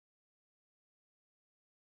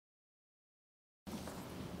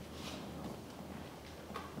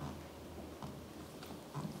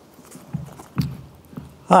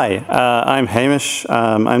Hi, I'm Hamish.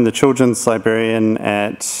 I'm the children's librarian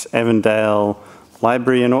at Avondale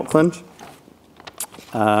Library in Auckland.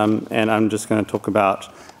 And I'm just going to talk about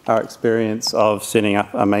our experience of setting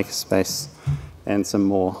up a makerspace and some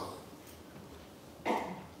more.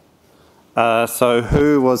 So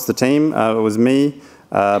who was the team? It was me.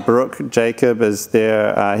 Baruch Jacob is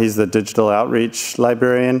there. He's the digital outreach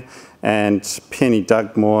librarian. And Penny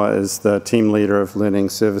Dugmore is the team leader of learning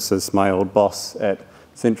services, my old boss at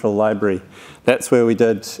Central Library. That's where we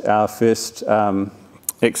did our first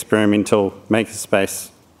experimental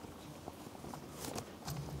makerspace.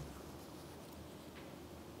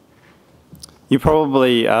 You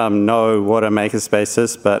probably know what a makerspace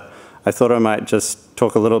is, but I thought I might just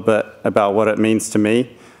talk a little bit about what it means to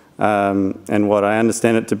me and what I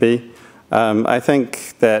understand it to be. I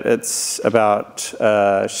think that it's about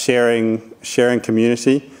sharing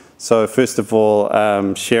community. So first of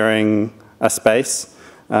all, sharing a space.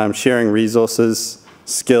 Sharing resources,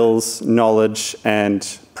 skills, knowledge,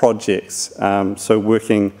 and projects, so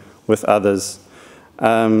working with others.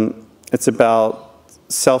 It's about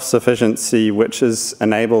self-sufficiency, which is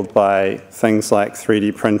enabled by things like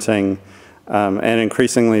 3D printing, and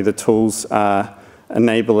increasingly the tools are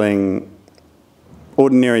enabling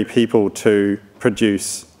ordinary people to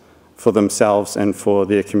produce for themselves and for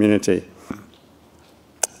their community.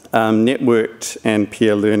 Networked and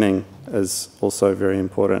peer learning is also very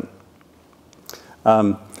important.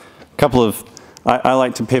 I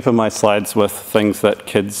like to pepper my slides with things that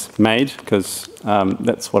kids made, because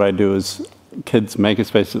that's what I do as kids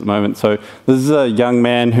makerspace at the moment. So this is a young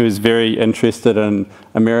man who is very interested in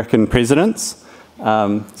American presidents.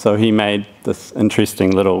 So he made this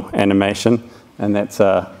interesting little animation, and that's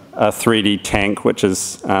a 3D tank which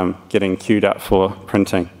is getting queued up for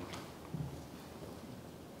printing.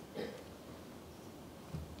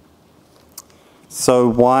 So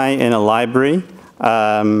why in a library?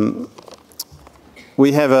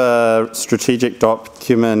 We have a strategic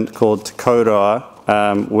document called Te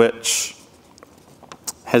Kouroa, which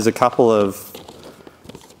has a couple of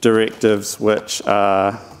directives which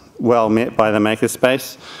are well met by the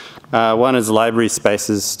Makerspace. One is library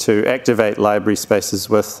spaces, to activate library spaces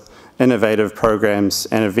with innovative programs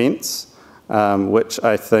and events, which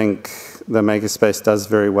I think the Makerspace does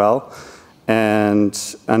very well. And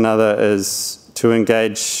another is to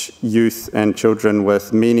engage youth and children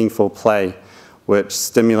with meaningful play, which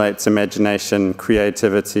stimulates imagination,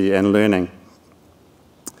 creativity, and learning.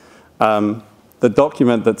 The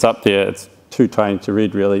document that's up there, it's too tiny to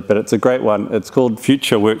read really, but it's a great one. It's called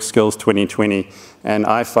Future Work Skills 2020, and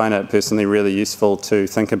I find it personally really useful to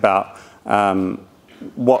think about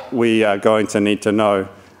what we are going to need to know.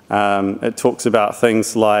 It talks about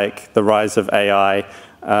things like the rise of AI,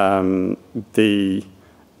 the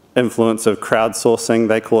influence of crowdsourcing.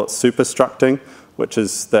 They call it superstructing, which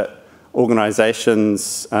is that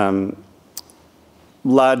organizations,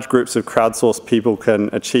 large groups of crowdsourced people can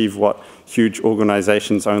achieve what huge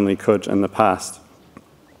organizations only could in the past.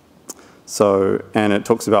 So, and it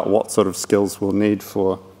talks about what sort of skills we'll need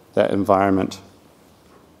for that environment.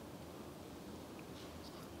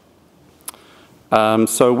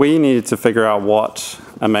 So we needed to figure out what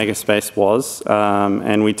a makerspace was,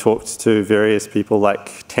 and we talked to various people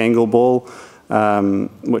like Tangleball,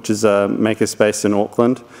 which is a makerspace in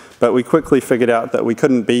Auckland. But we quickly figured out that we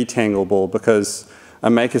couldn't be Tangleball because a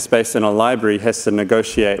makerspace in a library has to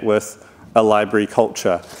negotiate with a library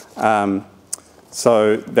culture.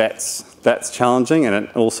 So that's challenging, and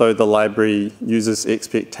also the library uses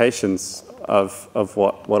expectations of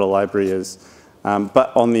what a library is.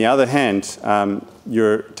 But on the other hand,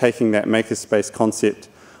 you're taking that makerspace concept.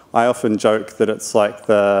 I often joke that it's like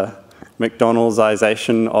the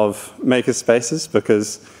McDonald'sization of makerspaces,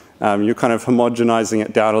 because you're kind of homogenizing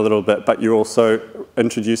it down a little bit, but you're also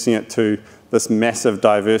introducing it to this massive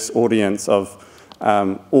diverse audience of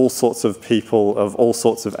all sorts of people of all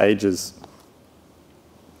sorts of ages.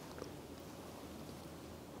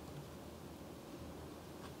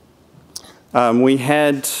 We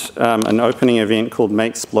had an opening event called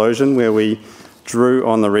Makesplosion, where we drew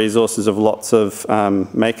on the resources of lots of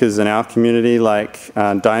makers in our community, like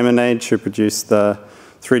Diamond Age, who produced the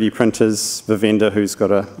 3D printers, Vivenda, who's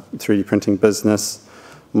got a 3D printing business,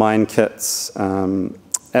 Mine Kits,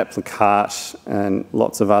 Applicart, and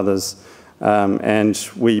lots of others. And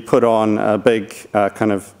we put on a big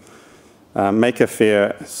kind of maker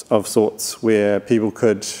fair of sorts, where people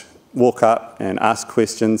could walk up and ask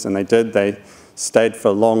questions, and they did. They stayed for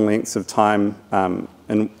long lengths of time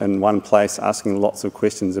in one place, asking lots of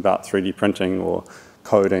questions about 3D printing or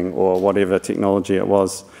coding or whatever technology it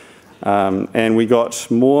was. And we got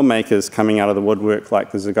more makers coming out of the woodwork,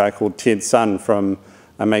 like there's a guy called Ted Sun from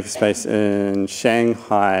a Makerspace in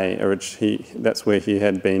Shanghai, that's where he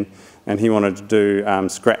had been, and he wanted to do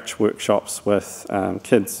Scratch workshops with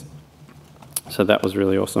kids. So that was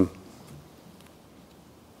really awesome.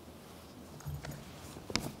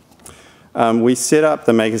 We set up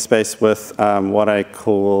the Makerspace with what I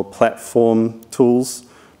call platform tools,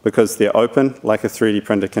 because they're open, like a 3D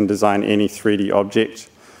printer can design any 3D object.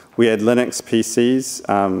 We had Linux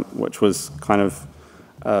PCs, which was kind of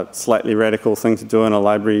a slightly radical thing to do in a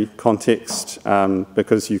library context,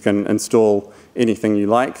 because you can install anything you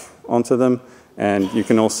like onto them, and you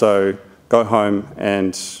can also go home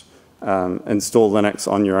and install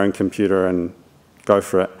Linux on your own computer and go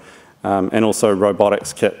for it. And also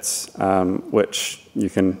robotics kits, which you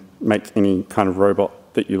can make any kind of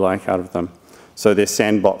robot that you like out of them. So they're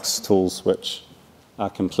sandbox tools which are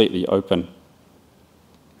completely open.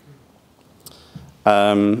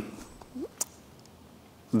 The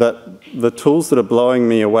tools that are blowing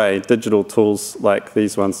me away, digital tools like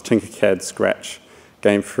these ones, Tinkercad, Scratch,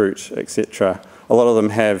 Gamefruit, etc., a lot of them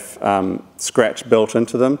have Scratch built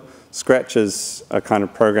into them. Scratch is a kind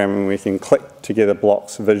of programming where you can click together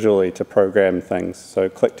blocks visually to program things, so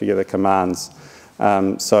click together commands.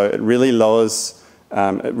 So it really lowers,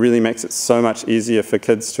 it really makes it so much easier for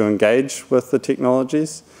kids to engage with the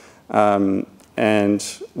technologies. And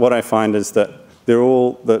what I find is that they're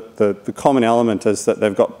all, the common element is that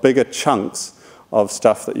they've got bigger chunks of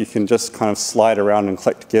stuff that you can just kind of slide around and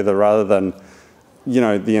click together, rather than, you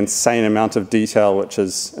know, the insane amount of detail which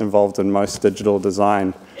is involved in most digital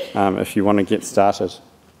design if you want to get started.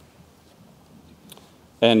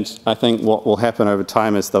 And I think what will happen over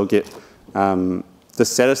time is they'll get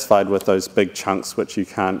dissatisfied with those big chunks which you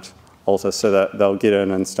can't alter, so that they'll get in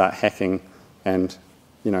and start hacking and,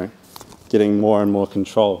 you know, getting more and more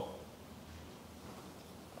control.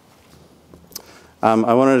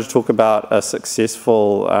 I wanted to talk about a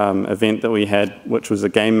successful event that we had, which was a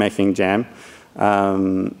game making jam.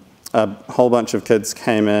 A whole bunch of kids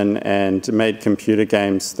came in and made computer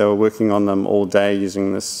games. They were working on them all day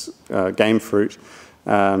using this Gamefruit,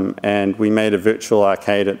 and we made a virtual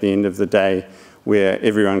arcade at the end of the day where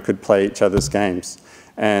everyone could play each other's games.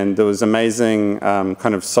 And there was amazing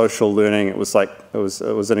kind of social learning. It was like, it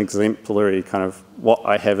was an exemplary kind of what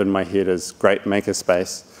I have in my head as great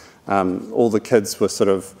makerspace. All the kids were sort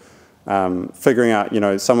of figuring out, you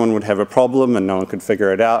know, someone would have a problem and no one could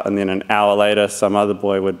figure it out, and then an hour later some other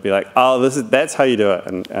boy would be like, oh, that's how you do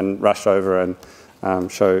it, and rush over and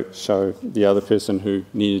show the other person who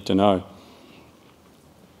needed to know.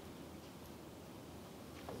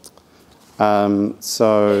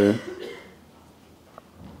 So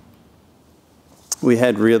we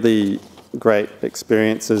had really great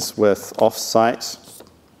experiences with off-site,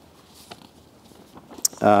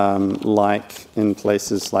 like in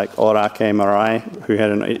places like Orake Marae, who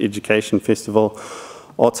had an education festival,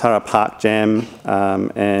 Otara Park Jam,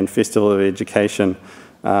 and Festival of Education,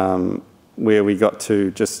 where we got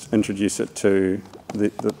to just introduce it to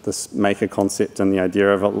this maker concept and the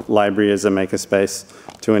idea of a library as a makerspace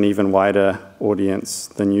to an even wider audience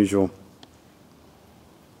than usual.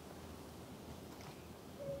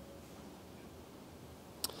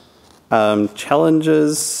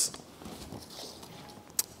 Challenges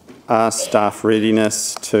are staff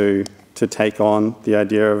readiness to take on the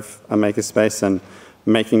idea of a makerspace and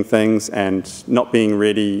making things, and not being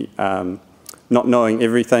ready, not knowing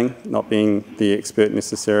everything, not being the expert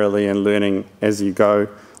necessarily, and learning as you go,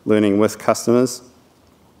 learning with customers.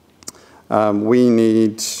 We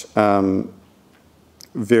need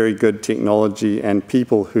very good technology and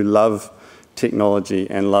people who love technology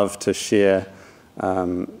and love to share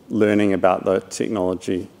learning about the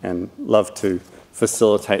technology and love to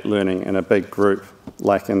facilitate learning in a big group,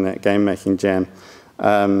 like in that game making jam.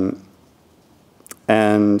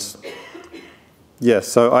 And yeah,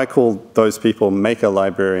 so I call those people maker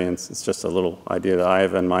librarians. It's just a little idea that I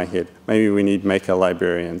have in my head. Maybe we need maker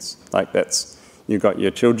librarians. Like you've got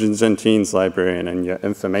your children's and teens librarian and your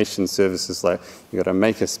information services, like you've got a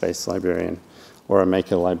Makerspace librarian or a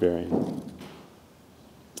maker librarian.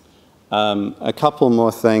 A couple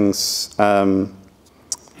more things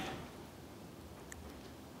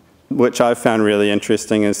which I've found really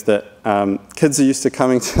interesting is that kids are used to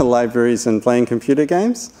coming to libraries and playing computer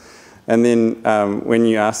games, and then when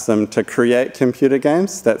you ask them to create computer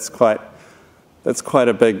games, that's quite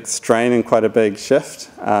a big strain and quite a big shift.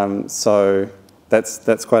 So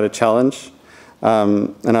that's quite a challenge,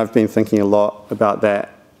 and I've been thinking a lot about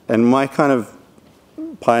that. And my kind of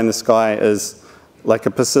pie in the sky is like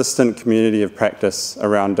a persistent community of practice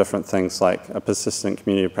around different things, like a persistent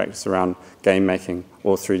community of practice around game making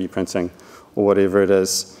or 3D printing or whatever it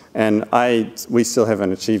is. And we still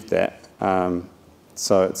haven't achieved that.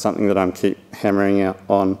 So it's something that I'm keep hammering out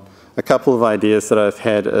on. A couple of ideas that I've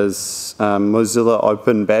had is Mozilla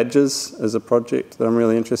Open Badges is a project that I'm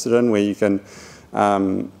really interested in, where you can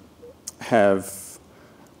have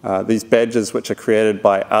these badges which are created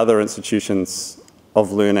by other institutions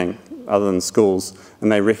of learning other than schools,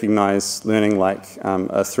 and they recognize learning, like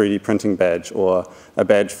a 3D printing badge, or a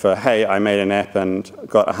badge for, hey, I made an app and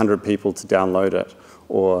got 100 people to download it,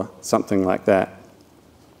 or something like that.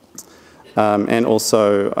 And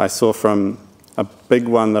also I saw from a big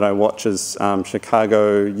one that I watch is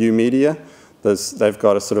Chicago U Media. They've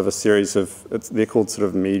got a sort of a series of, they're called sort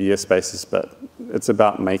of media spaces, but it's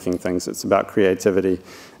about making things, it's about creativity.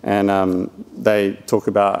 And they talk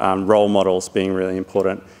about role models being really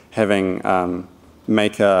important, having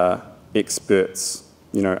maker experts,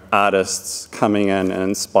 you know, artists coming in and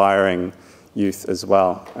inspiring youth as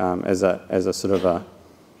well, as a sort of a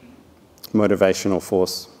motivational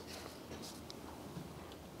force.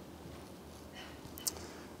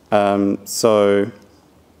 So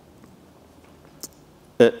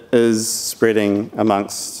it is spreading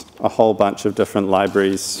amongst a whole bunch of different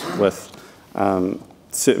libraries with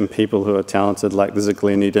certain people who are talented, like there's a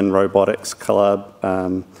Glen Eden Robotics Club,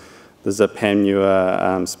 there's a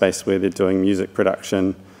Panmure space where they're doing music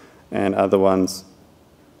production, and other ones.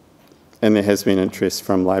 And there has been interest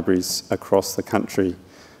from libraries across the country.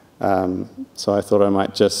 So I thought I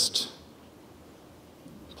might just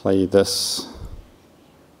play this.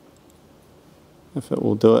 If it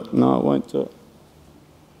will do it. No, it won't do it.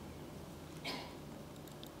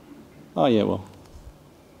 Oh, yeah, well.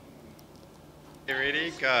 You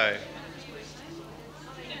ready? Go.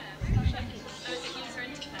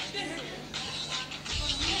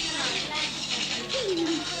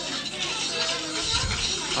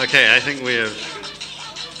 Okay, I think we have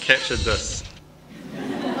captured this.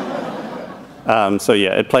 So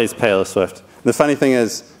yeah, it plays Taylor Swift. The funny thing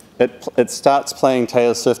is, it starts playing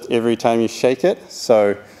Taylor Swift every time you shake it,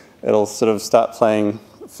 so it'll sort of start playing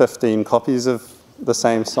 15 copies of the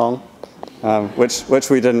same song, which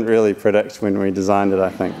we didn't really predict when we designed it,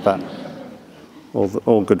 I think, but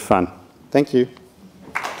all good fun. Thank you.